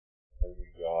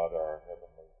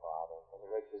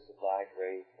thy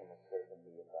grace and the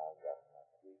certainty of thy government,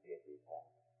 we give thee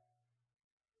thanks.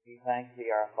 We thank thee,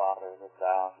 our Father, that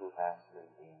thou who hast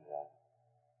redeemed us,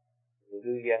 will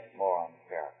do yet more and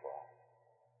care for us,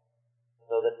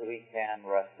 so that we can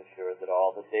rest assured that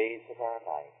all the days of our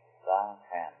life thy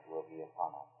hand will be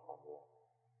upon us for good.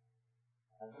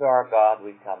 And so, our God,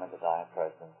 we come into thy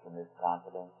presence in this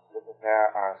confidence to prepare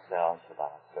ourselves for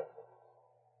thy service,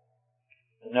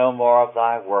 to know more of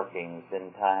thy workings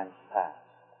in times past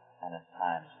and in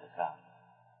times to come,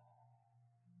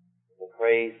 to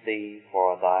praise thee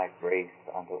for thy grace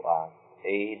unto us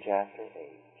age after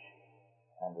age,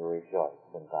 and to rejoice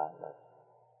in thy mercy.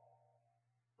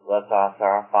 Bless us,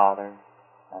 our Father,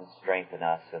 and strengthen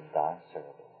us in thy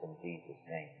service. In Jesus'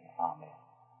 name, amen.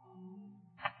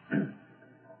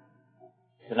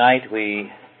 Tonight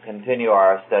we continue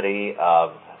our study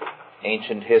of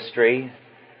ancient history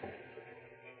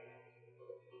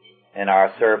in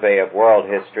our survey of world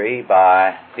history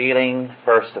by dealing,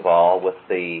 first of all, with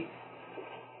the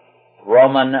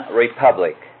Roman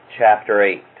Republic, chapter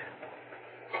 8.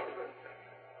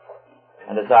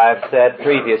 And as I have said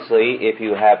previously, if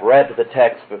you have read the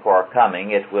text before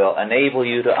coming, it will enable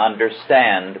you to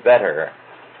understand better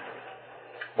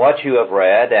what you have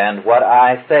read and what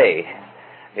I say,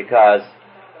 because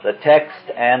the text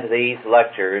and these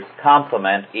lectures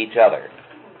complement each other.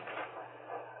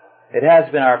 It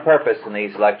has been our purpose in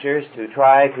these lectures to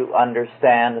try to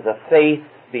understand the faith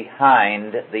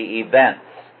behind the events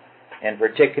in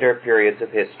particular periods of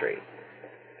history.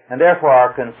 And therefore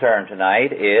our concern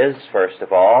tonight is, first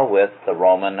of all, with the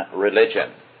Roman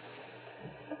religion.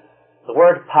 The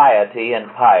word piety and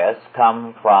pious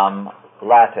come from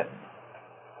Latin,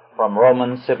 from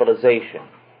Roman civilization.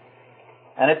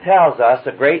 And it tells us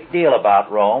a great deal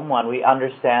about Rome when we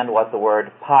understand what the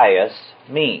word pious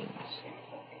means.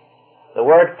 The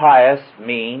word pious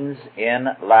means, in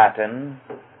Latin,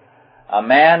 a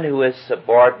man who is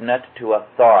subordinate to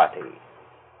authority.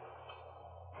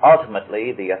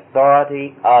 Ultimately, the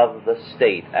authority of the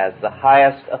state as the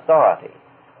highest authority.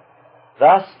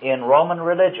 Thus, in Roman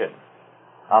religion,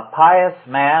 a pious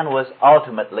man was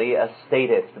ultimately a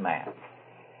statist man.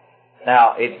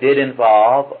 Now, it did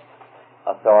involve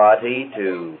authority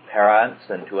to parents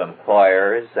and to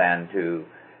employers and to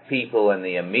people in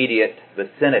the immediate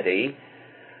vicinity,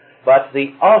 but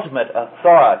the ultimate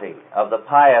authority of the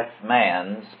pious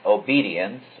man's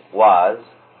obedience was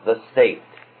the state.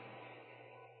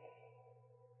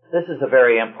 This is a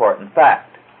very important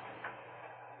fact,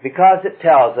 because it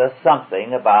tells us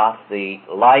something about the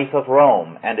life of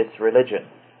Rome and its religion.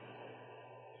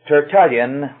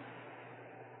 Tertullian,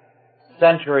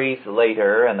 centuries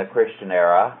later in the Christian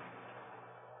era,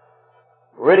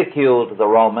 ridiculed the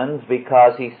Romans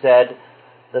because he said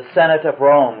the Senate of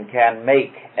Rome can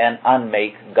make and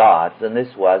unmake gods, and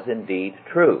this was indeed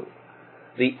true.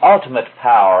 The ultimate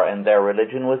power in their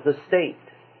religion was the state.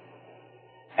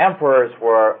 Emperors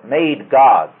were made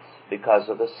gods because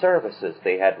of the services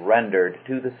they had rendered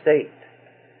to the state,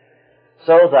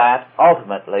 so that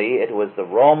ultimately it was the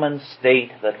Roman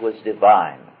state that was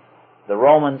divine, the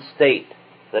Roman state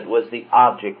that was the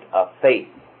object of faith.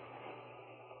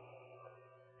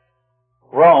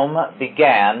 Rome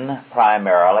began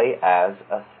primarily as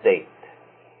a state.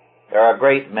 There are a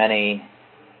great many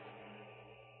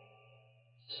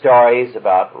stories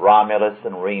about Romulus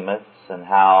and Remus and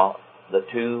how the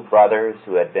two brothers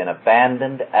who had been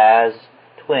abandoned as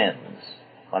twins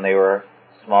when they were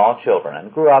small children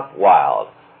and grew up wild,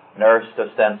 nursed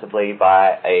ostensibly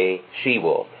by a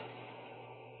she-wolf,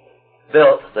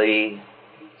 built the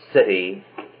city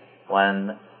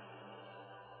when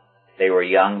they were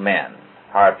young men,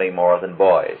 hardly more than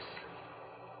boys,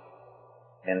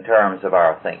 in terms of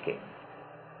our thinking.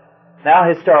 Now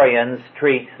historians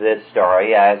treat this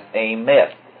story as a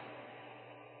myth,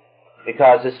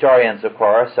 because historians, of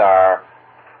course, are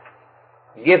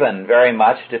given very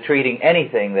much to treating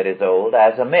anything that is old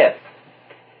as a myth.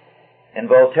 In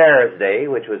Voltaire's day,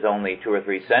 which was only 2 or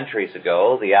 3 centuries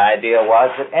ago, the idea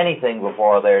was that anything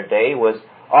before their day was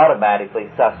automatically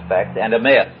suspect and a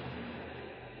myth.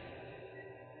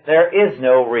 There is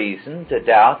no reason to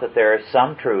doubt that there is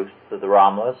some truth to the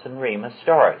Romulus and Remus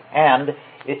story, and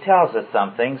it tells us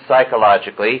something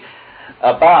psychologically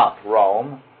about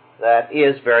Rome that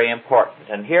is very important.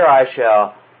 And here I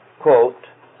shall quote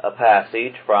a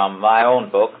passage from my own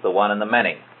book, The One and the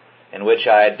Many, in which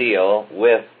I deal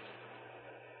with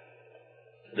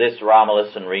this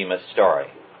Romulus and Remus story.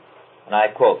 And I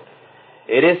quote,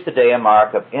 "It is today a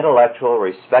mark of intellectual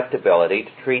respectability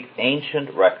to treat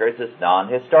ancient records as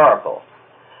non-historical,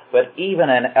 but even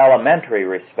an elementary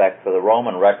respect for the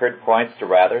Roman record points to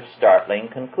rather startling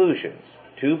conclusions.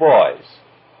 two boys,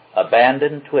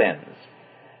 abandoned twins,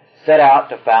 set out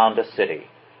to found a city.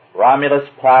 Romulus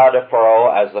plowed a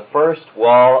furrow as the first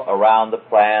wall around the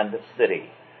planned city,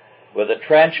 with a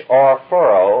trench or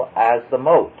furrow as the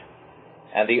moat,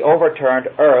 and the overturned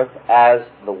earth as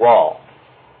the wall.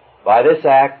 By this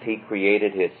act he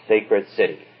created his sacred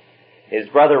city. His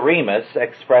brother Remus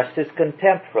expressed his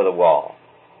contempt for the wall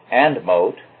and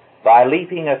moat by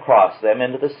leaping across them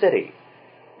into the city,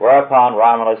 whereupon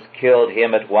Romulus killed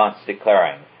him at once,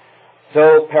 declaring,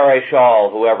 "So perish all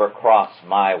who ever cross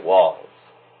my walls."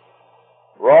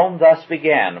 Rome thus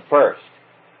began, first,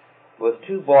 with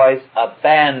two boys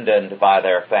abandoned by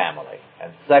their family,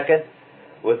 and second,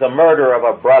 with the murder of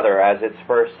a brother as its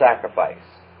first sacrifice.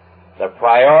 The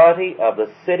priority of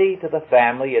the city to the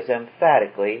family is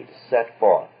emphatically set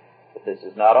forth. But this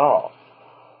is not all.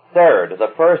 Third,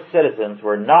 the first citizens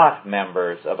were not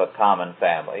members of a common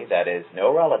family, that is,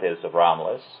 no relatives of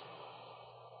Romulus,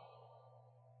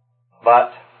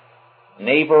 but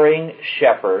neighboring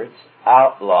shepherds,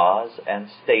 outlaws, and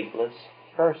stateless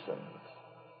persons.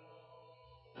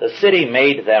 The city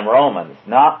made them Romans,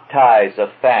 not ties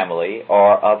of family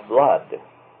or of blood.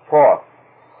 Fourth,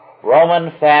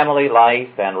 Roman family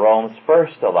life and Rome's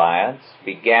first alliance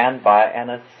began by an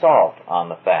assault on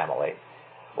the family,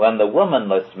 when the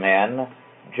womanless men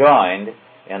joined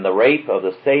in the rape of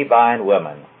the Sabine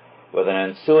women, with an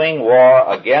ensuing war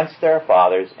against their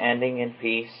fathers ending in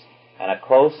peace and a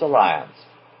close alliance,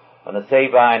 when the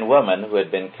Sabine women, who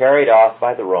had been carried off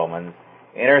by the Romans,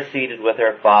 interceded with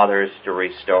their fathers to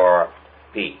restore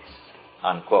peace.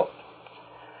 Unquote.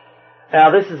 Now,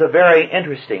 this is a very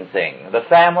interesting thing. The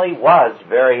family was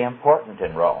very important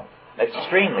in Rome,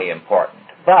 extremely important,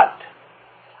 but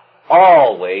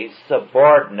always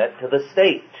subordinate to the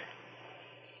state.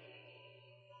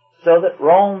 So that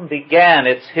Rome began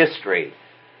its history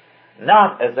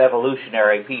not as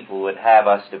evolutionary people would have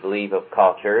us to believe of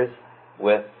cultures,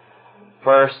 with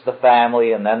first the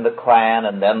family, and then the clan,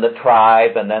 and then the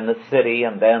tribe, and then the city,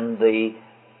 and then the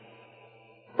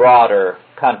broader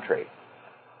country.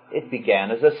 It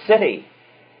began as a city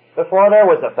before there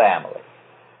was a family.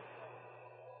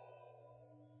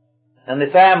 And the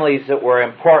families that were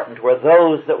important were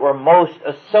those that were most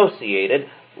associated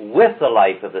with the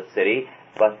life of the city,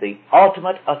 but the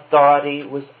ultimate authority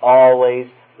was always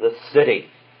the city,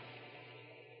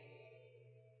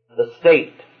 the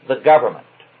state, the government.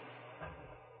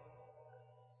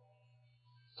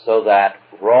 So that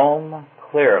Rome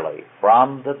clearly,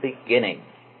 from the beginning,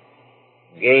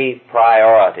 gave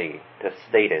priority to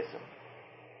statism.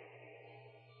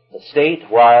 The state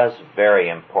was very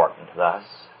important thus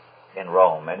in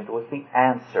Rome, and it was the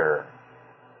answer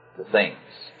to things.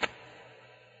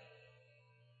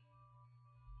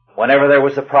 Whenever there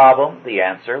was a problem, the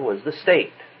answer was the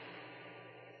state.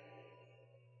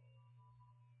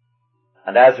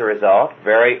 And as a result,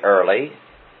 very early,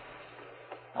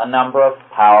 a number of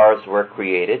powers were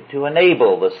created to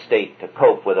enable the state to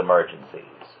cope with emergencies.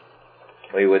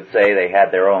 We would say they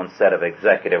had their own set of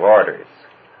executive orders.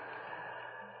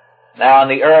 Now, in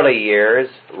the early years,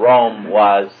 Rome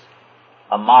was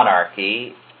a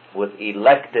monarchy with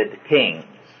elected kings.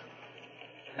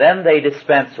 Then they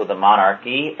dispensed with the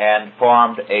monarchy and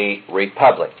formed a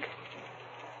republic.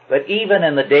 But even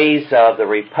in the days of the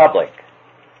republic,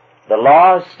 the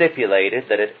laws stipulated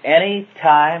that at any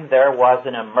time there was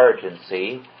an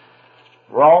emergency,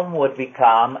 Rome would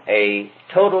become a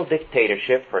total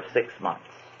dictatorship for 6 months.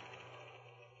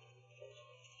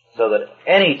 So that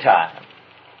any time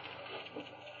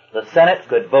the Senate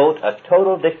could vote a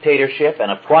total dictatorship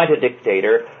and appoint a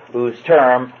dictator whose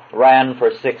term ran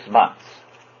for 6 months.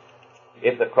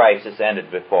 If the crisis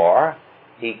ended before,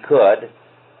 he could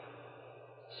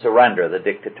surrender the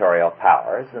dictatorial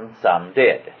powers, and some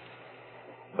did,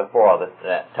 before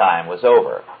that time was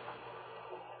over.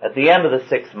 At the end of the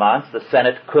 6 months, the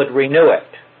Senate could renew it.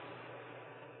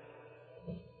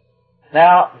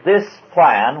 Now, this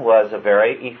plan was a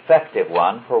very effective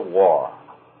one for war.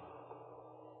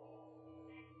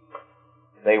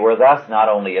 They were thus not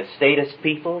only a statist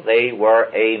people, they were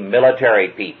a military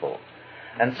people.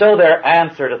 And so their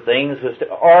answer to things was to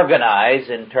organize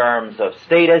in terms of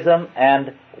statism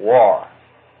and war.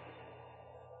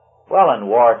 Well, in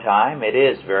wartime, it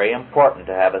is very important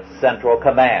to have a central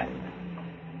command.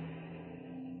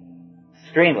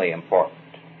 Extremely important.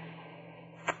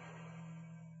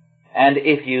 And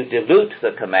if you dilute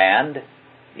the command,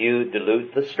 you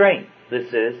dilute the strength.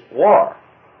 This is war.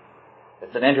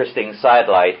 It's an interesting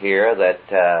sidelight here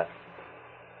that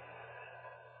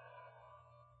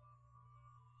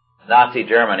Nazi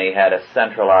Germany had a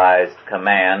centralized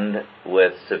command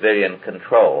with civilian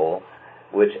control,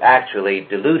 which actually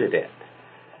diluted it.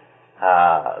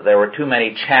 There were too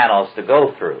many channels to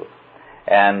go through.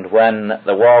 And when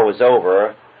the war was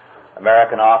over,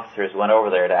 American officers went over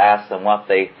there to ask them what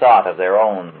they thought of their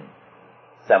own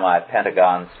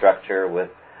semi-Pentagon structure with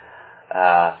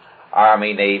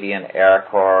Army, Navy, and Air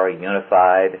Corps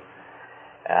unified,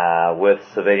 with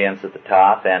civilians at the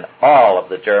top, and all of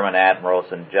the German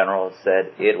admirals and generals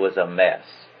said it was a mess.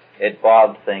 It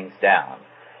bogged things down.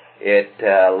 It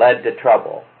led to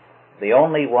trouble. The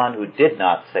only one who did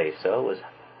not say so was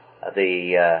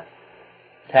the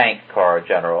Tank Corps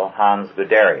General, Hans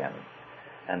Guderian.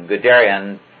 And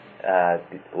Guderian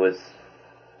was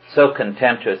so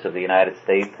contemptuous of the United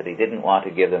States that he didn't want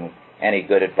to give them any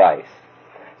good advice.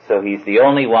 So he's the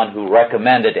only one who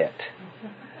recommended it.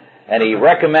 And he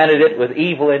recommended it with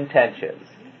evil intentions.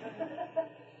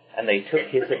 And they took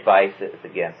his advice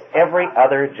against every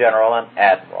other general and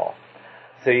admiral.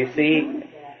 So you see,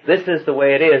 this is the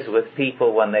way it is with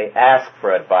people when they ask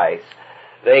for advice.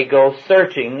 They go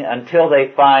searching until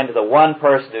they find the one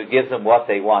person who gives them what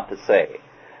they want to say.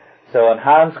 So in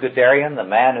Hans Guderian, the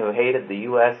man who hated the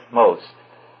U.S. most,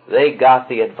 they got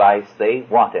the advice they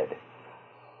wanted.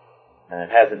 And it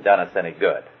hasn't done us any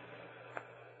good.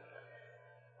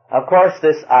 Of course,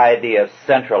 this idea of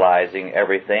centralizing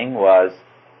everything was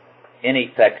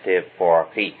ineffective for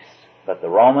peace. But the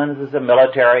Romans, as a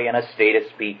military and a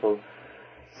statist people,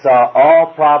 saw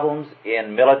all problems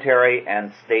in military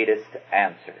and statist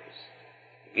answers.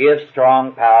 Give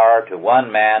strong power to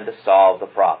one man to solve the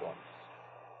problem.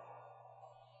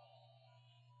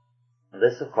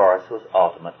 This, of course, was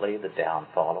ultimately the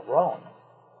downfall of Rome.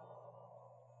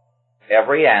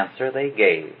 Every answer they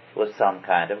gave was some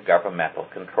kind of governmental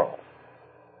control.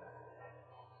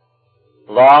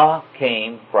 Law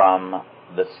came from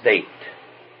the state.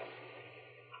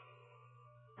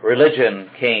 Religion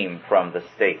came from the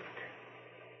state.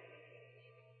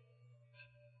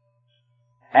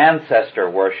 Ancestor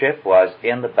worship was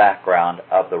in the background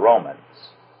of the Romans.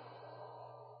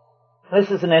 This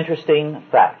is an interesting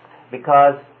fact,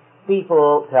 because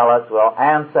people tell us, well,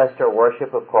 ancestor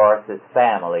worship, of course, is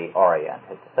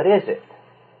family-oriented. But is it?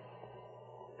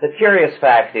 The curious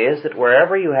fact is that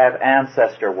wherever you have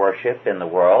ancestor worship in the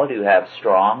world, you have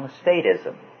strong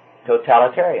statism,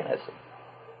 totalitarianism.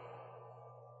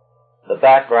 The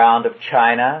background of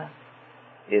China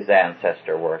is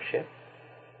ancestor worship,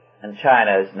 and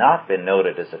China has not been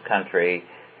noted as a country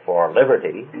for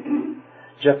liberty.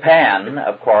 Japan,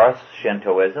 of course,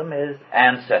 Shintoism is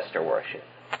ancestor worship.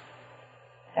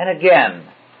 And again,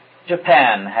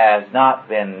 Japan has not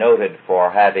been noted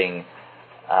for having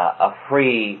a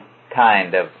free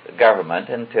kind of government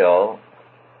until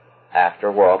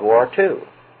after World War II.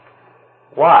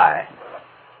 Why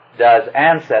does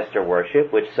ancestor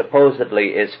worship, which supposedly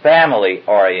is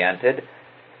family-oriented,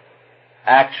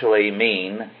 actually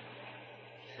mean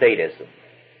statism?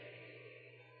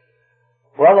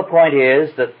 Well, the point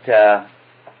is that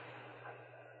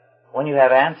when you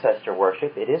have ancestor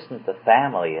worship, it isn't the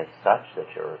family as such that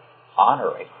you're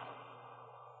honoring.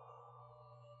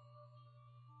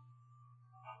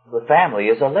 The family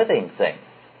is a living thing.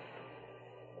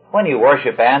 When you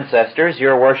worship ancestors,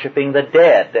 you're worshiping the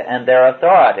dead and their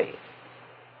authority.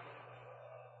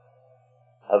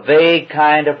 A vague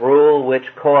kind of rule which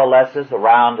coalesces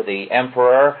around the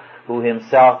emperor, who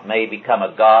himself may become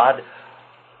a god,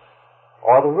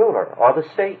 or the ruler, or the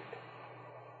state.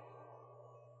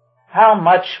 How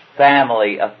much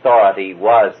family authority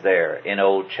was there in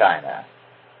old China?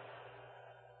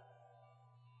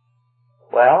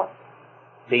 Well,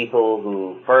 people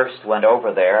who first went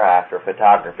over there after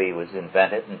photography was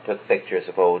invented and took pictures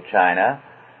of old China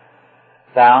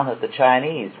found that the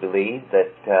Chinese believed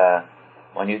that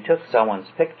when you took someone's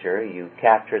picture, you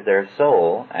captured their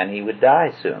soul and he would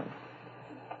die soon.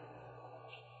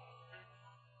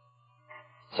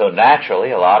 So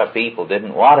naturally, a lot of people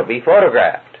didn't want to be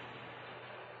photographed.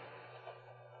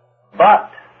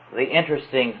 But the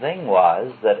interesting thing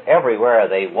was that everywhere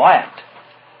they went,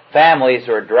 families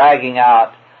were dragging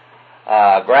out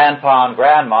grandpa and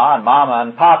grandma and mama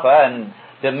and papa and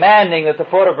demanding that the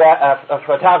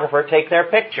photographer take their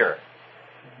picture.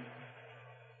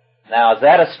 Now, is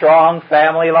that a strong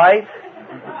family life?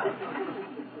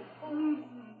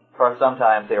 Of course,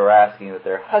 sometimes they were asking that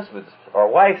their husband's or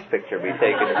wife's picture be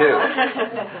taken too.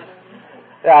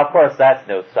 Now, of course, that's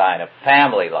no sign of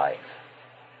family life.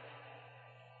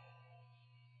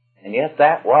 And yet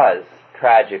that was,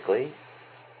 tragically,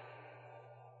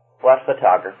 what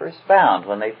photographers found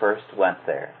when they first went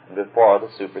there, before the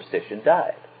superstition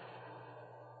died.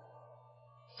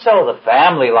 So the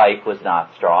family life was not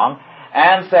strong,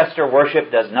 Ancestor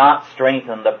worship does not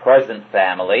strengthen the present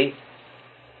family.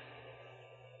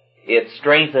 It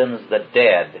strengthens the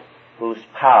dead whose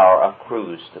power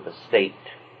accrues to the state.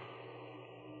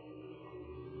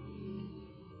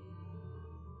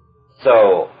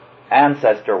 So,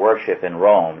 ancestor worship in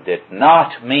Rome did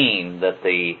not mean that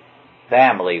the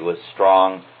family was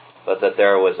strong, but that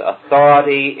there was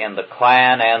authority in the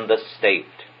clan and the state.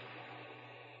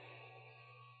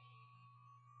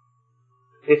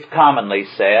 It's commonly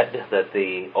said that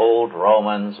the old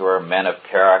Romans were men of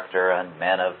character and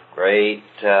men of great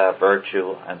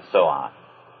virtue and so on.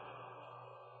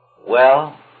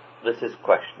 Well, this is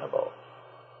questionable.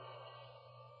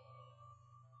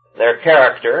 Their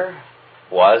character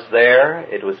was there.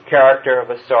 It was character of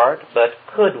a sort, but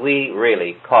could we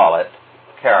really call it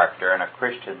character in a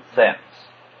Christian sense?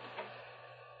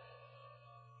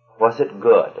 Was it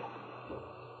good?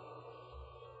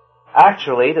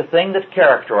 Actually, the thing that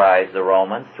characterized the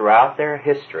Romans throughout their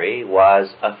history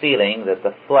was a feeling that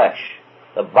the flesh,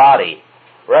 the body,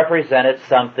 represented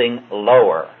something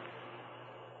lower.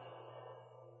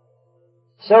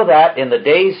 So that in the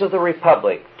days of the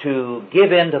Republic, to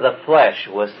give in to the flesh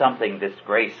was something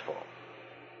disgraceful.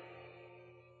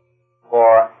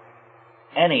 For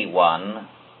anyone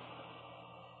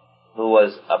who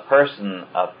was a person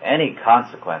of any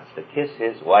consequence to kiss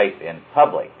his wife in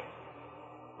public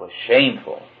was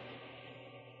shameful.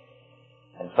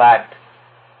 In fact,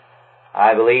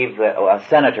 I believe that a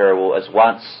senator was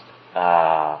once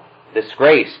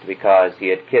disgraced because he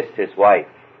had kissed his wife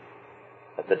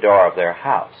at the door of their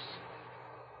house.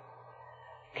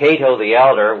 Cato the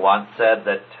Elder once said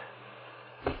that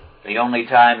the only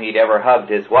time he'd ever hugged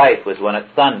his wife was when it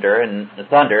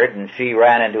thundered and she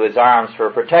ran into his arms for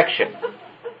protection.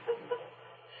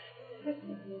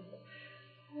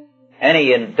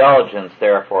 Any indulgence,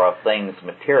 therefore, of things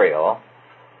material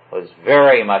was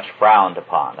very much frowned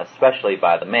upon, especially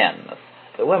by the men.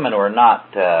 The women were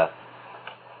not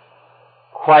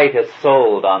quite as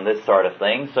sold on this sort of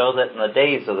thing, so that in the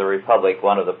days of the Republic,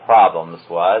 one of the problems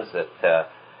was that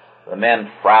the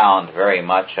men frowned very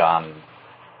much on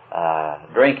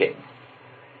drinking.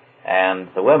 And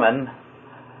the women,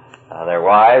 their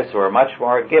wives, were much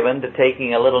more given to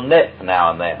taking a little nip now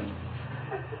and then.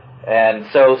 And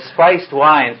so spiced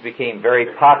wines became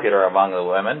very popular among the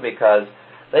women because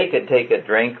they could take a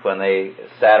drink when they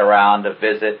sat around to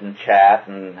visit and chat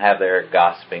and have their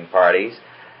gossiping parties.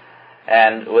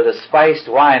 And with a spiced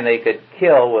wine, they could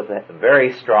kill with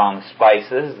very strong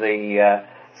spices the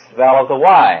smell of the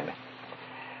wine.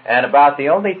 And about the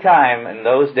only time in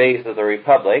those days of the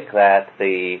Republic that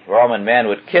the Roman men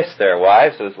would kiss their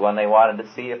wives was when they wanted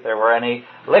to see if there were any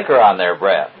liquor on their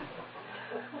breath.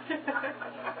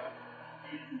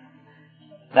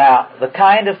 Now, the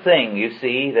kind of thing, you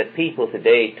see, that people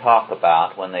today talk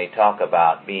about when they talk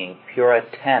about being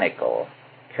puritanical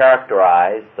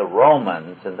characterized the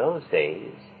Romans in those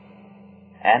days,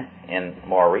 and in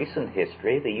more recent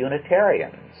history, the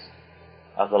Unitarians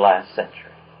of the last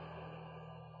century.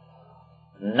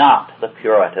 Not the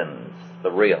Puritans,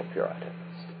 the real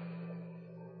Puritans.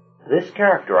 This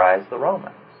characterized the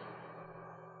Romans.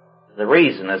 The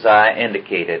reason, as I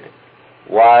indicated,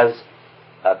 was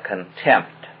a contempt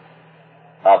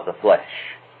of the flesh.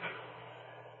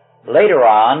 Later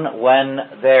on,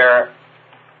 when their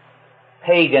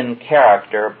pagan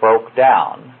character broke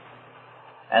down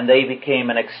and they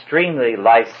became an extremely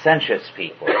licentious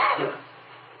people,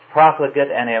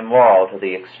 profligate and immoral to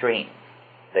the extreme,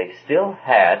 they still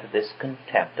had this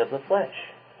contempt of the flesh.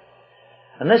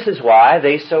 And this is why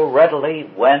they so readily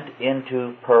went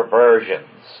into perversions.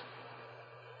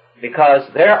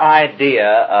 Because their idea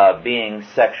of being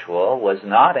sexual was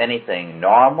not anything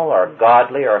normal or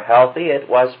godly or healthy. It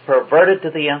was perverted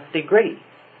to the nth degree.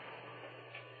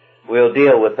 We'll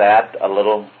deal with that a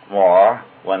little more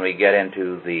when we get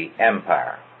into the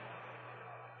empire.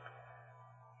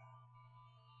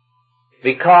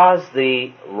 Because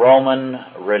the Roman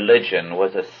religion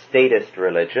was a statist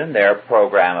religion, their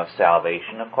program of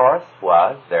salvation, of course,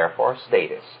 was therefore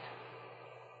statist.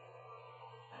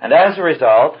 And as a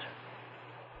result,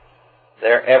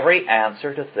 their every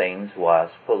answer to things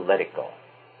was political.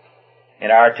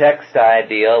 In our text, I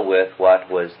deal with what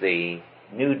was the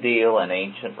New Deal in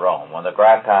ancient Rome, when the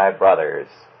Gracchi brothers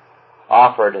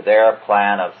offered their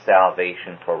plan of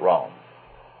salvation for Rome.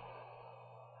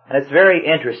 And it's very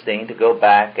interesting to go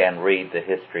back and read the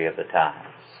history of the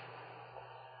times.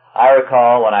 I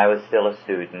recall when I was still a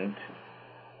student,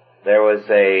 there was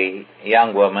a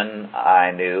young woman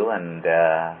I knew, and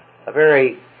a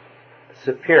very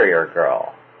superior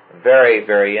girl, very,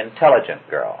 very intelligent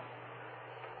girl.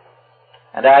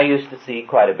 And I used to see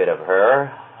quite a bit of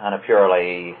her in a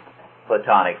purely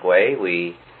platonic way.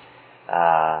 We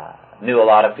knew a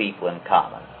lot of people in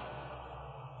common.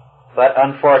 But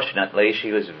unfortunately,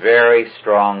 she was very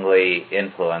strongly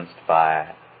influenced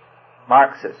by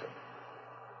Marxism.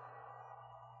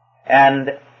 And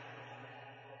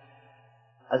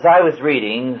as I was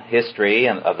reading history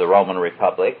of the Roman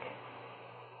Republic,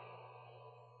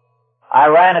 I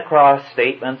ran across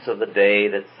statements of the day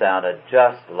that sounded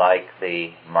just like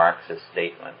the Marxist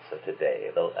statements of today,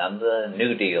 and the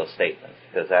New Deal statements,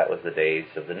 because that was the days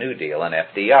of the New Deal and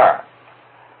FDR.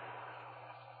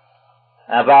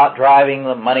 About driving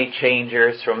the money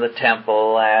changers from the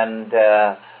temple and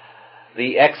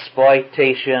the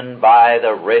exploitation by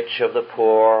the rich of the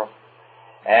poor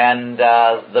and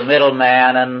the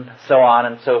middleman and so on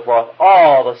and so forth,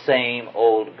 all the same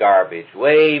old garbage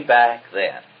way back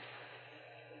then.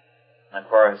 And of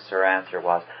course her answer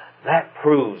was, that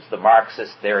proves the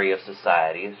Marxist theory of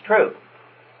society is true.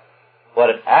 What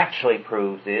it actually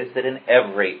proves is that in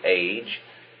every age,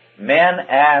 men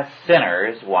as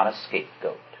sinners want a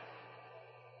scapegoat.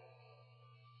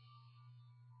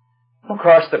 Of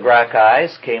course, the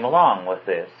Gracchus came along with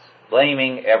this,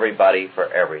 blaming everybody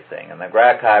for everything. And the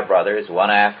Gracchi brothers, one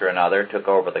after another, took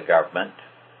over the government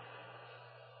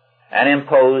and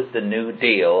imposed a new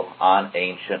deal on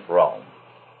ancient Rome.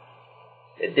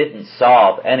 It didn't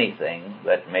solve anything,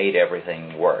 but made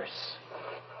everything worse.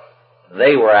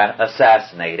 They were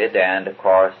assassinated, and of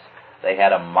course, they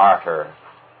had a martyr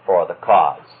for the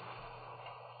cause.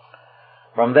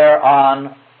 From there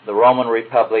on, the Roman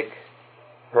Republic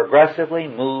progressively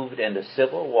moved into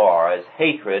civil war as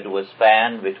hatred was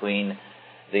fanned between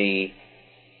the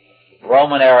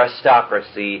Roman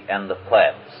aristocracy and the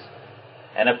plebs.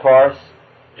 And of course,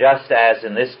 just as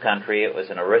in this country it was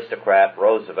an aristocrat,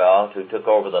 Roosevelt, who took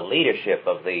over the leadership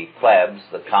of the plebs,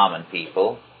 the common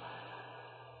people,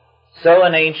 so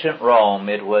in ancient Rome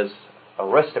it was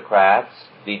aristocrats,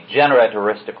 degenerate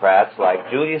aristocrats like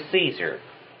Julius Caesar,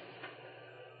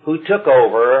 who took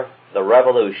over the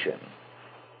revolution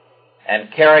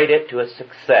and carried it to a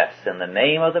success in the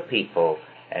name of the people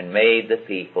and made the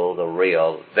people the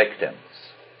real victims.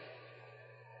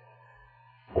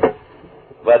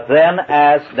 But then,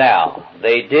 as now,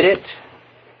 they did it.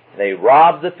 They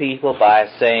robbed the people by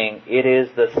saying it is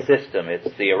the system,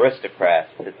 it's the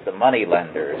aristocrats, it's the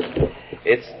moneylenders,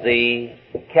 it's the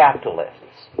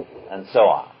capitalists, and so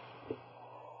on.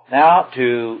 Now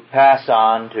to pass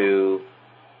on to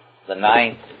the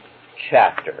 9th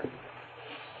chapter.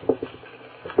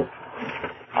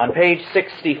 On page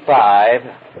 65,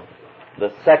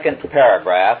 the second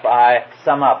paragraph, I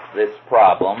sum up this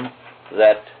problem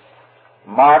that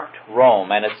marked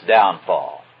Rome and its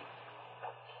downfall.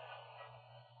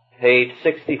 Page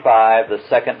 65, the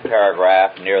second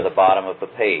paragraph near the bottom of the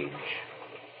page.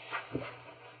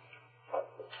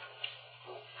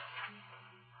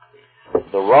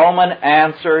 The Roman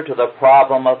answer to the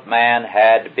problem of man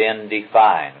had been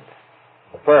defined.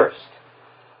 First,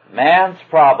 man's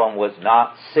problem was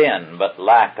not sin, but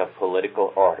lack of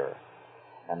political order.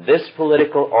 And this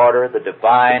political order the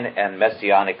divine and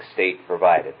messianic state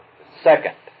provided.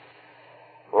 Second,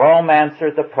 Rome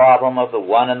answered the problem of the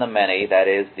one and the many, that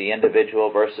is, the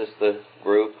individual versus the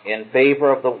group, in favor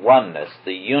of the oneness,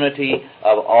 the unity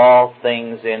of all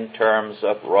things in terms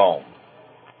of Rome.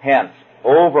 Hence,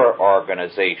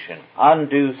 over-organization,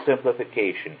 undue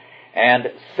simplification, and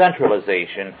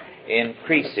centralization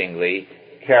increasingly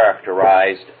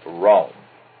characterized Rome.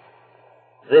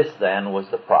 This, then, was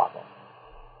the problem.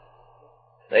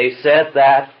 They said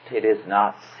that it is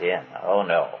not sin. Oh,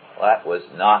 no, that was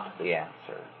not the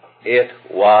answer. It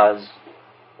was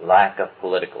lack of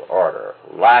political order,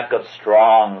 lack of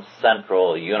strong,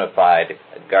 central, unified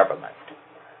government.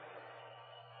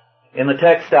 In the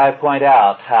text I point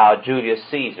out how Julius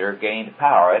Caesar gained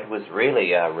power. It was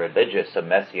really a religious, a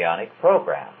messianic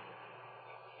program.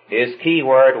 His key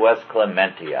word was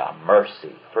clementia,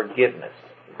 mercy, forgiveness,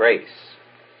 grace,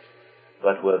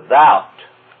 but without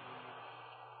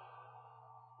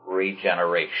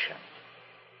regeneration.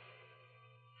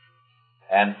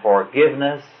 And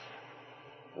forgiveness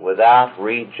without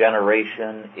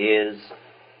regeneration is,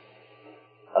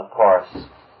 of course,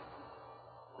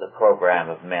 the program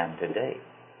of men today.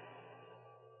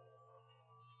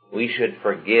 We should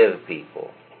forgive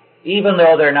people, even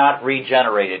though they're not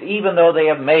regenerated, even though they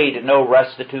have made no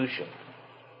restitution.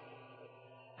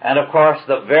 And of course,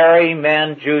 the very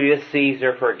men Julius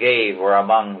Caesar forgave were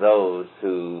among those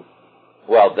who,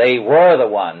 well, they were the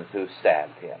ones who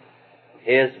stabbed him.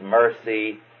 His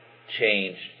mercy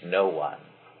changed no one.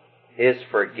 His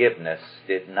forgiveness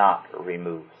did not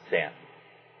remove sin.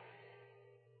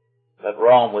 But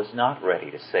Rome was not ready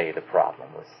to say the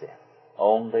problem was sin,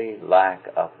 only lack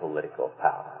of political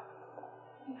power.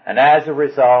 And as a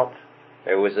result,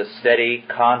 there was a steady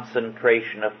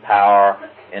concentration of power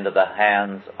into the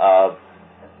hands of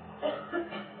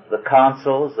the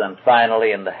consuls and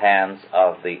finally in the hands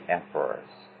of the emperors.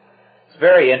 It's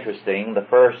very interesting. The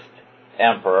first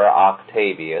emperor,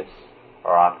 Octavian,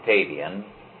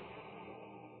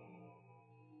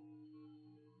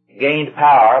 gained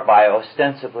power by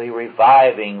ostensibly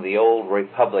reviving the old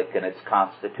republic and its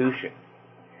constitution.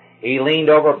 He leaned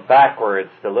over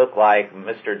backwards to look like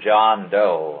Mr. John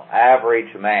Doe,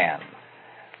 average man,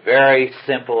 very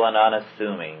simple and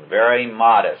unassuming, very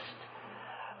modest,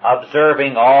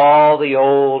 observing all the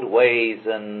old ways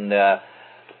and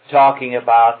talking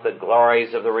about the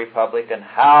glories of the republic and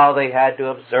how they had to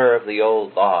observe the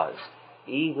old laws,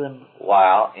 even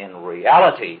while in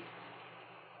reality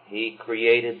he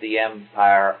created the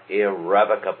empire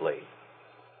irrevocably.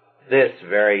 This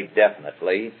very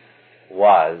definitely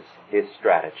was his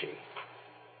strategy,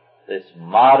 this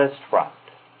modest front.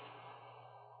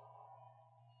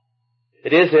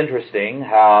 It is interesting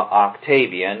how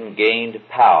Octavian gained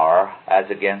power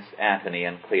as against Antony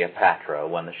and Cleopatra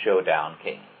when the showdown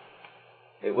came.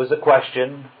 It was a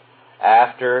question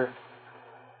after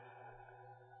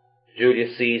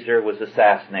Julius Caesar was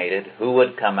assassinated, who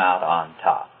would come out on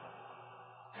top?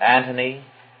 Antony,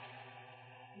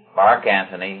 Mark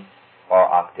Antony, or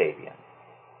Octavian?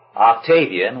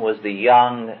 Octavian was the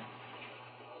young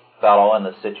fellow in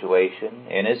the situation,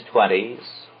 in his 20s.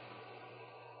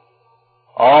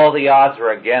 All the odds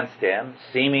were against him,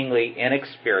 seemingly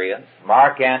inexperienced.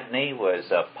 Mark Antony was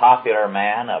a popular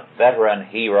man, a veteran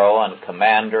hero and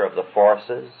commander of the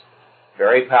forces,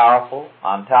 very powerful.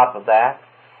 On top of that,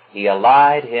 he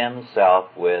allied himself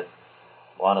with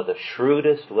one of the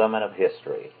shrewdest women of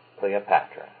history,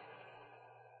 Cleopatra.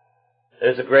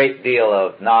 There's a great deal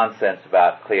of nonsense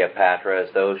about Cleopatra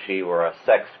as though she were a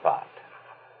sex pot.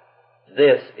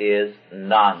 This is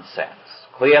nonsense.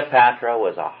 Cleopatra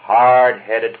was a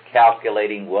hard-headed,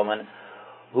 calculating woman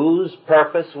whose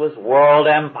purpose was world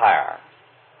empire.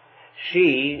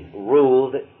 She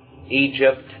ruled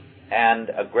Egypt and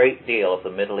a great deal of the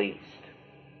Middle East.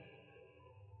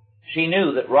 She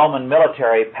knew that Roman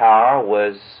military power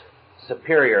was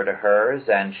superior to hers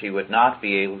and she would not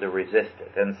be able to resist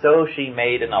it. And so she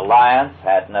made an alliance,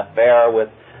 had an affair with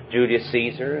Julius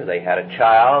Caesar. They had a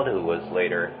child who was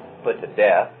later put to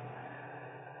death,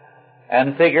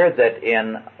 and figured that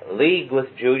in league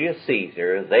with Julius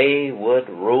Caesar, they would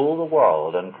rule the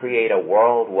world and create a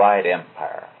worldwide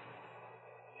empire.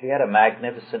 She had a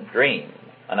magnificent dream,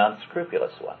 an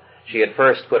unscrupulous one. She had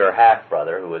first put her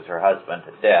half-brother, who was her husband,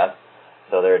 to death,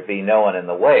 so there'd be no one in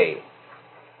the way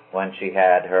when she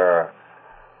had her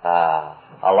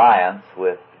alliance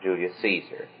with Julius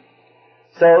Caesar.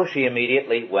 So she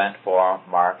immediately went for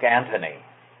Mark Antony.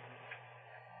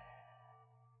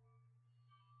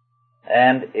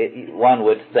 And one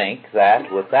would think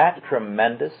that with that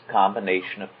tremendous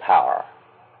combination of power,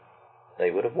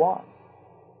 they would have won.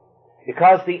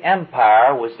 Because the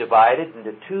empire was divided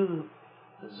into two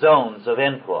zones of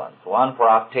influence, one for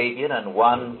Octavian and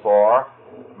one for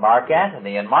Mark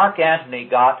Antony. And Mark Antony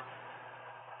got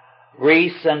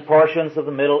Greece and portions of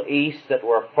the Middle East that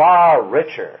were far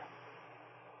richer.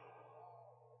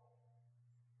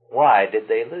 Why did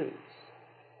they lose?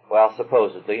 Well,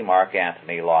 supposedly Mark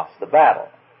Antony lost the battle.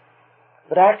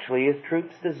 But actually his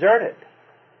troops deserted,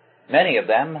 many of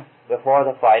them before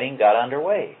the fighting got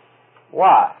underway.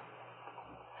 Why?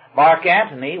 Mark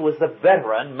Antony was the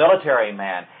veteran military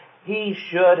man. He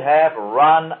should have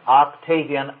run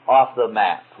Octavian off the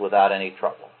map without any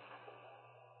trouble.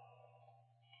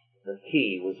 The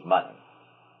key was money.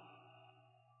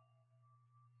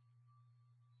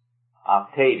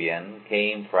 Octavian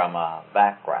came from a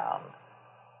background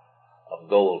of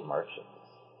gold merchants,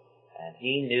 and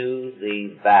he knew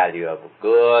the value of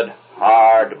good,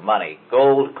 hard money,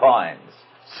 gold coins,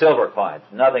 silver coins,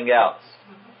 nothing else.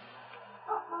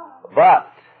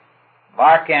 But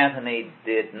Mark Antony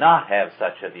did not have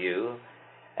such a view,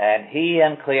 and he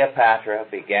and Cleopatra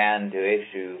began to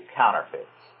issue counterfeits,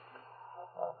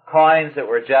 coins that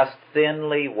were just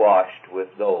thinly washed with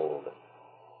gold,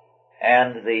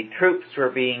 and the troops were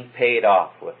being paid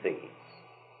off with these,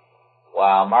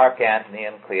 while Mark Antony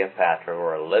and Cleopatra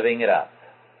were living it up.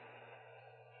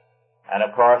 And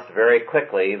of course, very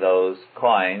quickly, those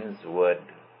coins would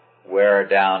wear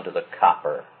down to the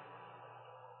copper.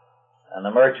 And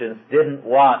the merchants didn't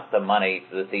want the money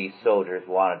that these soldiers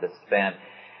wanted to spend.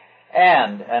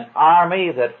 And an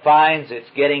army that finds it's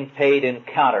getting paid in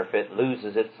counterfeit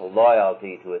loses its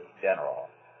loyalty to its general.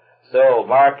 So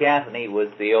Mark Antony was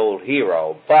the old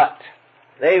hero, but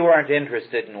they weren't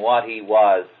interested in what he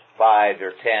was 5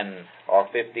 or 10 or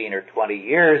 15 or 20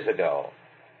 years ago.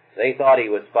 They thought he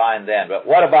was fine then. But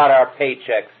what about our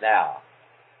paychecks now?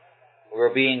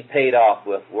 We're being paid off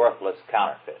with worthless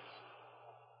counterfeits.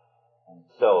 And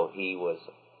so he was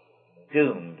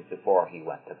doomed before he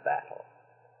went to battle.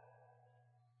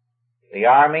 The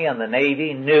Army and the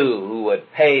Navy knew who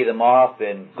would pay them off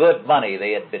in good money.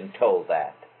 They had been told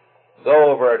that.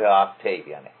 Go over to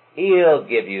Octavian. He'll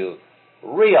give you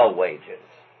real wages.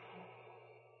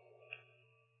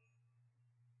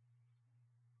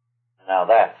 Now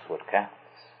that's what counts.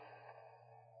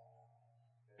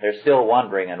 They're still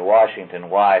wondering in Washington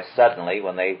why suddenly,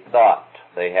 when they thought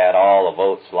they had all the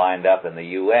votes lined up in the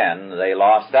UN, they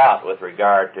lost out with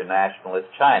regard to nationalist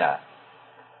China.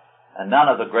 And none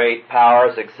of the great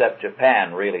powers except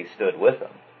Japan really stood with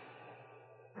them.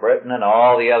 Britain and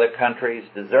all the other countries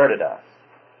deserted us.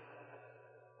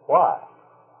 Why?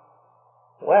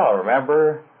 Well,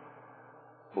 remember,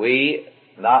 we,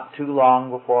 not too long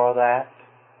before that,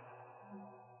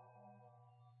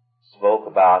 spoke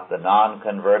about the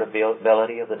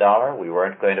non-convertibility of the dollar. We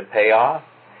weren't going to pay off.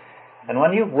 And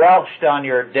when you've welched on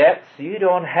your debts, you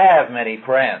don't have many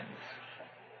friends.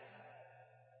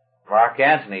 Mark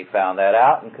Antony found that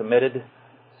out and committed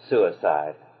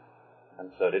suicide.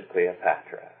 And so did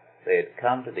Cleopatra. They had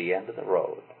come to the end of the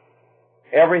road.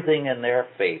 Everything in their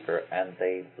favor, and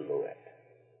they blew it.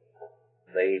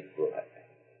 They blew it.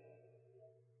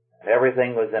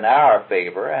 Everything was in our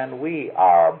favor, and we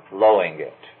are blowing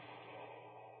it.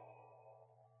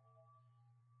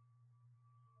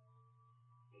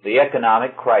 The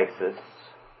economic crisis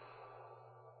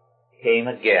came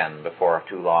again before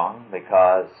too long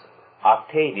because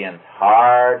Octavian's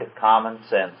hard common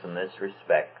sense in this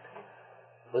respect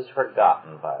was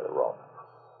forgotten by the Romans.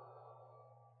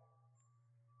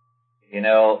 You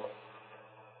know,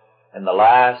 in the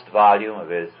last volume of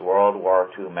his World War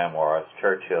II memoirs,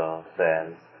 Churchill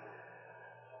says,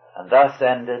 "And thus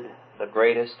ended the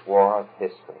greatest war of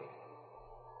history,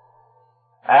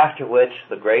 after which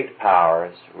the great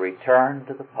powers returned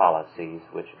to the policies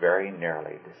which very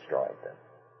nearly destroyed them."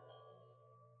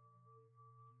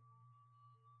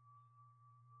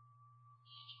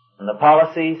 And the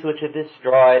policies which had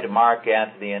destroyed Mark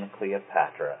Antony and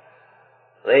Cleopatra,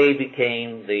 they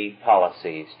became the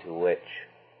policies to which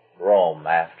Rome,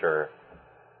 after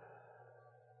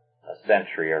a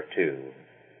century or two,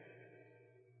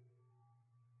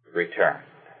 returned.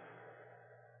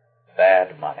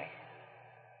 Bad money.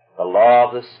 The law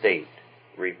of the state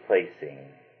replacing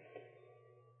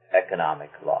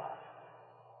economic law.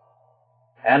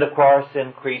 And of course,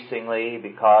 increasingly,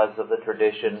 because of the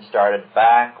tradition started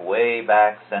way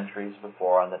back centuries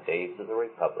before in the days of the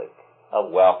Republic,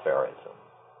 of welfarism.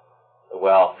 The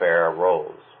welfare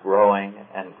rose, growing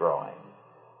and growing.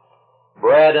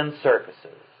 Bread and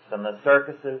circuses, and the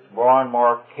circuses more and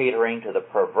more catering to the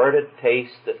perverted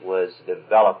taste that was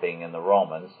developing in the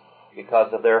Romans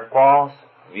because of their false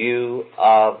view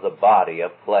of the body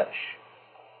of flesh.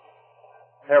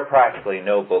 There are practically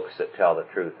no books that tell the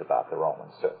truth about the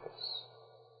Roman circus.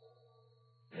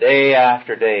 Day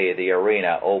after day, the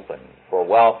arena opened for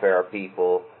welfare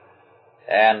people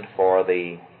and for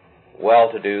the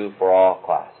well-to-do for all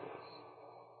classes.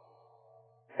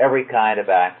 Every kind of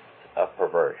act of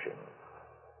perversion.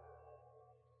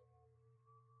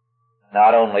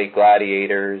 Not only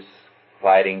gladiators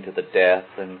fighting to the death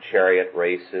and chariot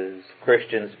races,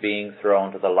 Christians being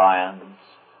thrown to the lions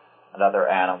and other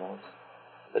animals,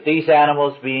 but these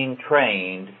animals being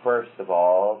trained, first of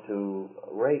all, to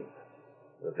rape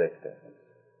the victim,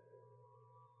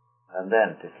 and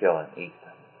then to kill and eat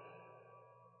them,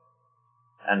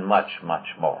 and much, much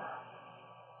more.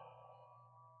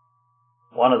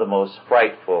 One of the most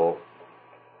frightful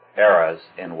eras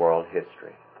in world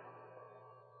history.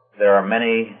 There are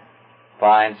many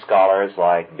fine scholars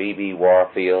like B.B.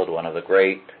 Warfield, one of the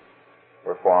great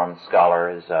Reformed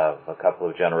scholars of a couple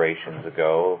of generations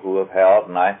ago, who have held,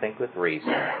 and I think with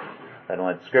reason, that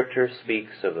when Scripture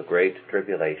speaks of the Great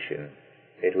Tribulation,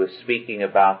 it was speaking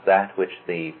about that which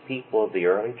the people of the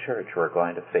early church were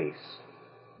going to face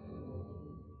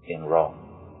in Rome.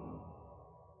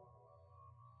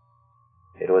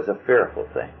 It was a fearful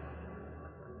thing.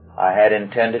 I had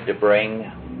intended to bring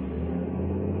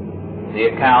the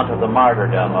account of the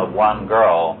martyrdom of one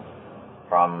girl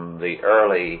from the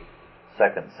early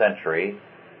 2nd century.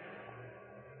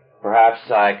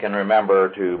 Perhaps I can remember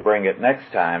to bring it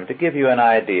next time to give you an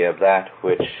idea of that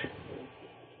which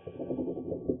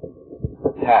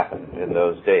happened in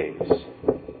those days.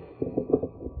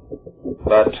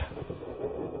 But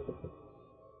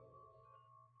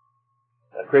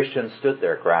Christians stood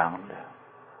their ground.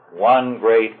 One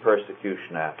great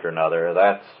persecution after another.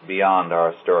 That's beyond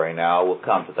our story now. We'll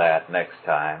come to that next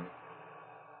time.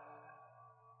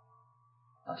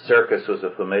 A circus was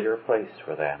a familiar place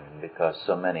for them because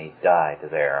so many died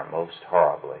there most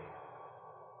horribly.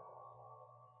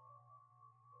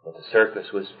 But the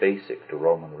circus was basic to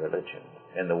Roman religion.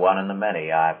 In The One and the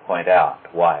Many, I point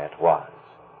out why it was.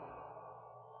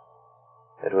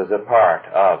 It was a part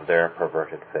of their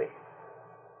perverted faith.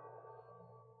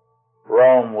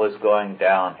 Rome was going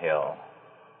downhill.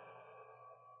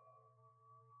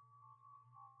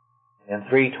 In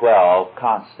 312,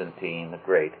 Constantine the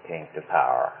Great came to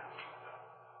power,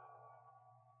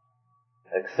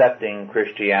 accepting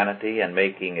Christianity and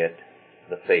making it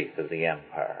the faith of the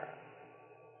empire.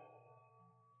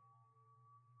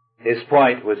 His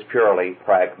point was purely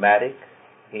pragmatic.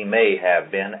 He may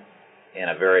have been, in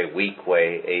a very weak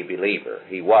way, a believer.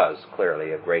 He was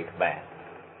clearly a great man.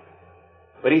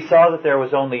 But he saw that there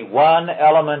was only one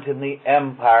element in the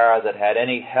empire that had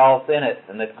any health in it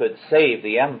and that could save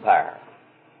the empire.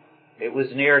 It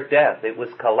was near death. It was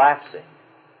collapsing.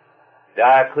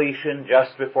 Diocletian,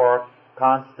 just before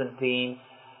Constantine,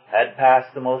 had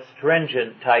passed the most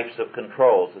stringent types of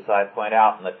controls, as I point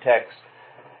out in the text.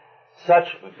 Such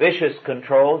vicious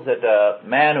controls that a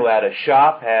man who had a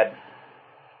shop had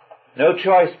no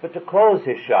choice but to close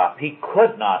his shop. He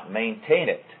could not maintain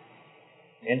it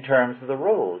in terms of the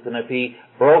rules. And if he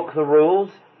broke the rules,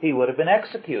 he would have been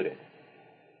executed.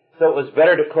 So it was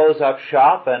better to close up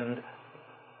shop and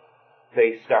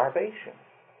face starvation.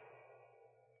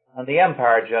 And the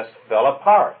empire just fell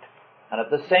apart. And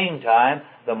at the same time,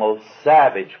 the most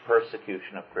savage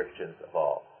persecution of Christians of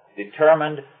all,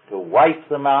 determined to wipe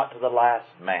them out to the last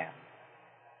man.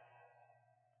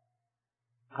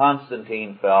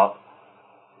 Constantine felt,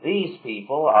 these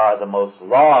people are the most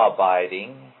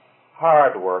law-abiding,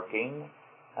 hard-working,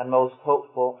 and most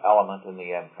hopeful element in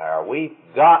the empire. We've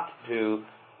got to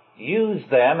use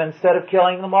them instead of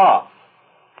killing them off.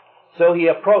 So he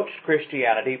approached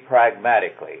Christianity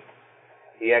pragmatically.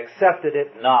 He accepted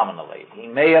it nominally. He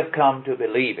may have come to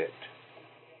believe it.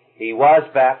 He was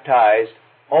baptized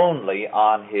only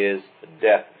on his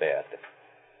deathbed.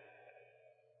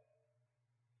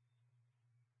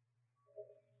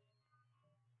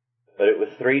 But it was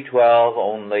 312,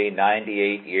 only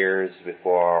 98 years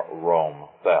before Rome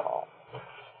fell.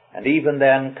 And even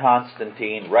then,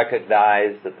 Constantine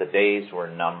recognized that the days were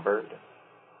numbered,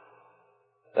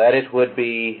 that it would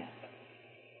be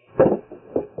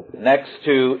next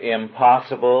to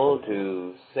impossible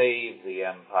to save the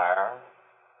empire,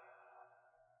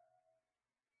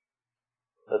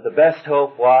 that the best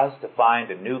hope was to find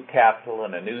a new capital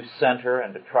and a new center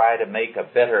and to try to make a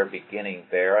better beginning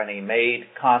there. And he made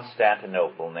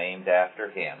Constantinople, named after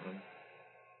him,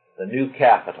 the new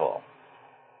capital,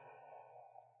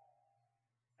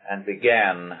 and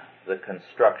began the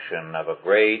construction of a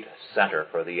great center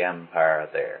for the empire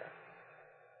there.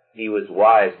 He was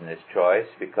wise in his choice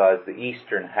because the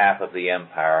eastern half of the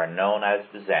empire, known as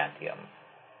Byzantium,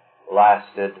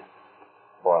 lasted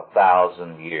for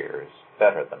 1,000 years.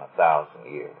 Better than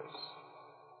 1,000 years,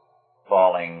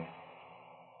 falling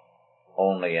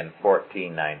only in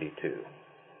 1492.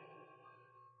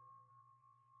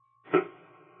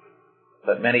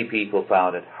 But many people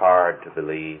found it hard to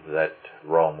believe that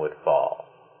Rome would fall.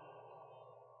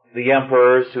 The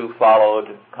emperors who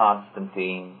followed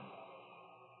Constantine,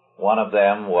 one of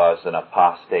them was an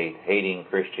apostate, hating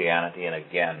Christianity and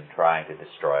again trying to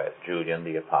destroy it, Julian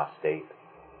the Apostate.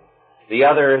 The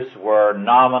others were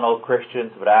nominal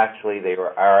Christians, but actually they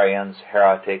were Arians,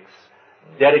 heretics,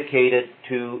 dedicated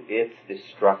to its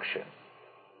destruction.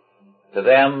 To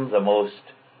them, the most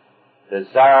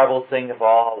desirable thing of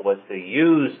all was to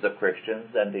use the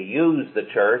Christians and to use the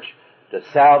church to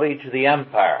salvage the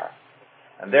empire.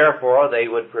 And therefore they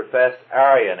would profess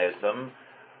Arianism,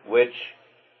 which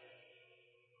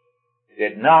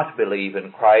did not believe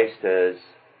in Christ as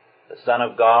the Son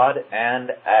of God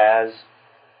and as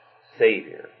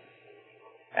Savior,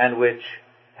 and which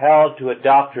held to a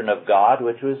doctrine of God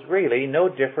which was really no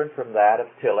different from that of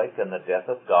Tillich and the Death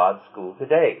of God school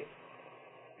today,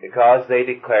 because they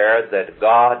declared that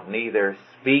God neither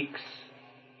speaks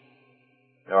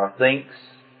nor thinks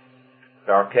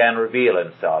nor can reveal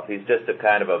himself. He's just a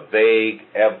kind of a vague,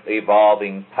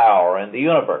 evolving power in the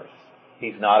universe.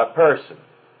 He's not a person.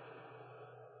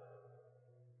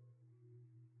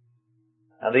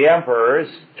 And the emperors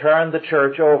turned the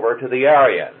church over to the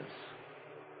Arians.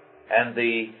 And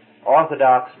the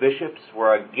Orthodox bishops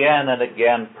were again and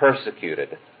again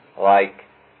persecuted, like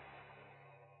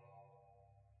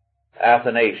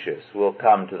Athanasius. We'll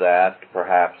come to that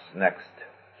perhaps next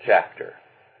chapter.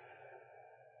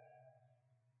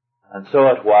 And so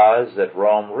it was that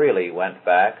Rome really went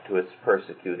back to its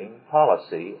persecuting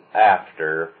policy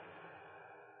after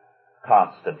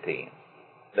Constantine.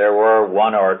 There were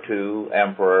one or two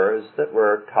emperors that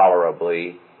were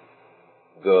tolerably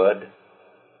good,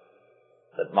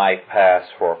 that might pass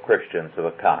for Christians of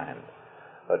a kind.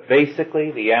 But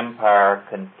basically the empire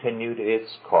continued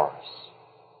its course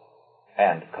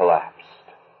and collapsed.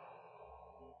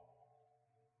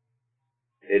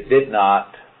 It did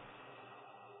not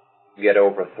get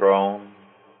overthrown,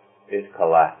 it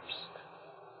collapsed.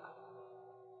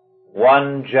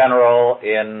 One general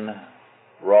in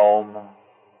Rome,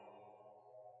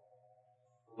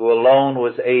 who alone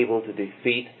was able to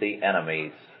defeat the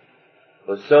enemies,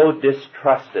 was so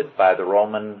distrusted by the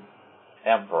Roman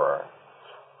emperor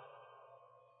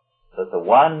that the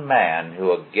one man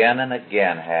who again and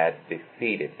again had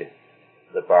defeated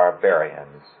the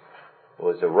barbarians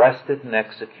was arrested and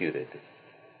executed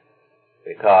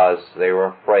because they were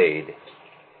afraid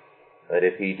that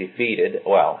if he defeated,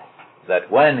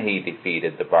 that when he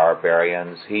defeated the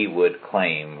barbarians, he would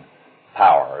claim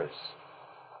powers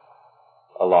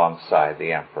alongside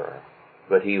the emperor.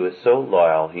 But he was so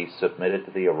loyal, he submitted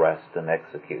to the arrest and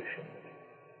execution.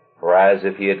 Whereas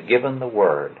if he had given the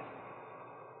word,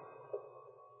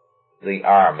 the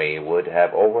army would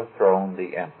have overthrown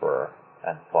the emperor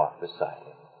and fought beside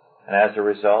him. And as a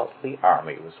result, the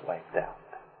army was wiped out.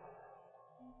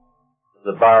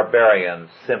 The barbarians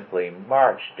simply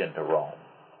marched into Rome.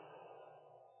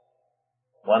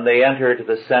 When they entered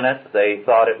the Senate, they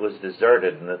thought it was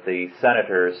deserted and that the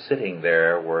senators sitting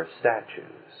there were statues.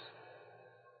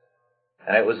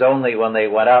 And it was only when they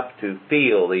went up to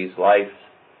feel these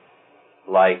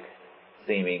life-like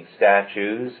seeming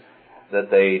statues that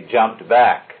they jumped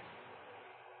back.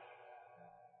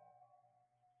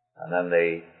 And then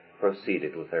they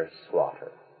proceeded with their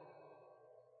slaughter.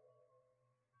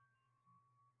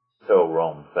 So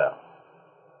Rome fell.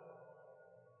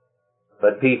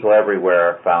 But people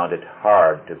everywhere found it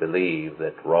hard to believe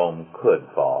that Rome could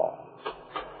fall.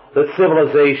 That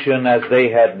civilization as they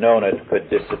had known it could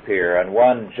disappear, and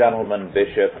one gentleman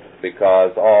bishop,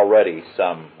 because already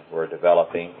some were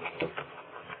developing,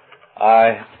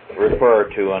 I refer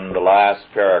to in the last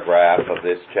paragraph of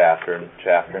this chapter, in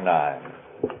chapter 9.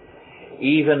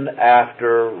 Even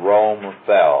after Rome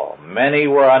fell, many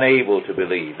were unable to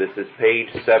believe. This is page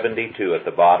 72 at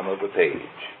the bottom of the page.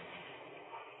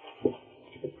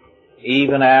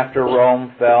 Even after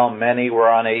Rome fell, many were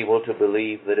unable to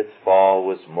believe that its fall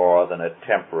was more than a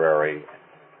temporary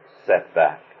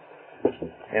setback.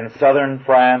 In southern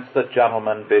France, the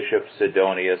gentleman Bishop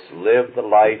Sidonius lived the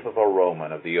life of a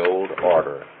Roman of the old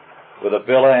order, with a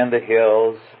villa in the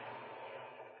hills,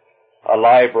 a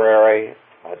library,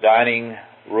 a dining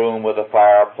room with a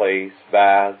fireplace,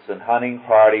 baths, and hunting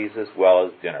parties as well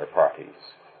as dinner parties.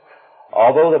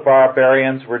 Although the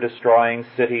barbarians were destroying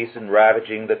cities and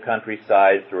ravaging the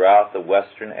countryside throughout the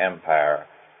Western Empire,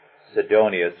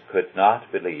 Sidonius could not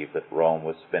believe that Rome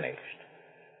was finished.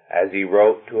 As he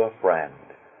wrote to a friend,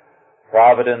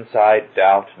 "Providence, I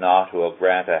doubt not, will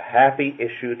grant a happy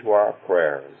issue to our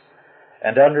prayers,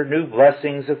 and under new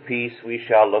blessings of peace we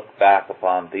shall look back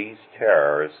upon these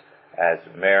terrors as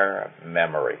mere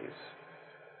memories."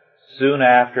 Soon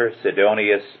after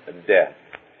Sidonius' death,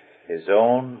 his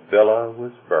own villa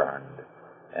was burned,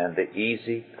 and the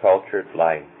easy, cultured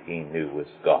life he knew was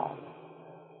gone.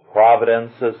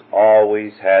 Providence as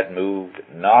always had moved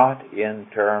not in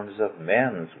terms of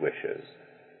men's wishes,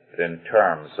 but in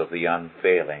terms of the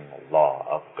unfailing law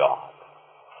of God.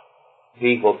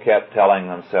 People kept telling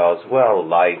themselves,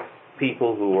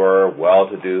 people who were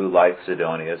well-to-do like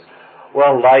Sidonius,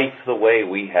 life the way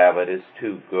we have it is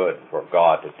too good for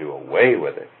God to do away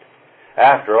with it.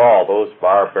 After all, those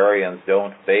barbarians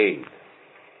don't fade.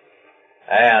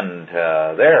 And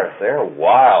they're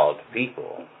wild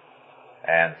people.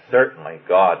 And certainly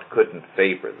God couldn't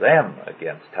favor them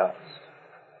against us,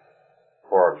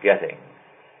 forgetting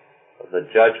that the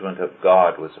judgment of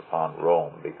God was upon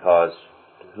Rome, because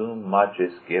to whom much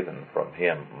is given, from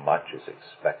him much is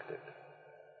expected.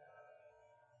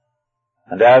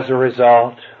 And as a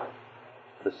result,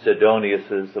 the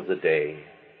Sidoniuses of the day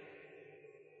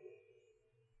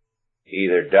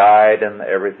either died and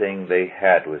everything they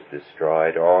had was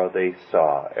destroyed, or they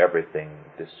saw everything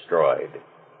destroyed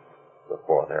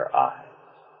before their eyes.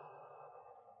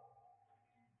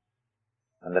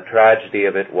 And the tragedy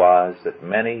of it was that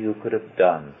many who could have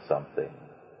done something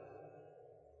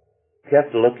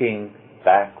kept looking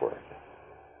backward.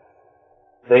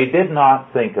 They did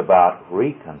not think about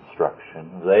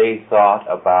reconstruction. They thought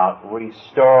about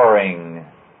restoring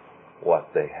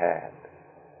what they had.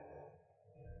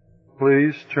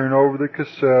 Please turn over the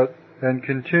cassette and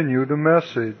continue the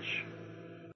message.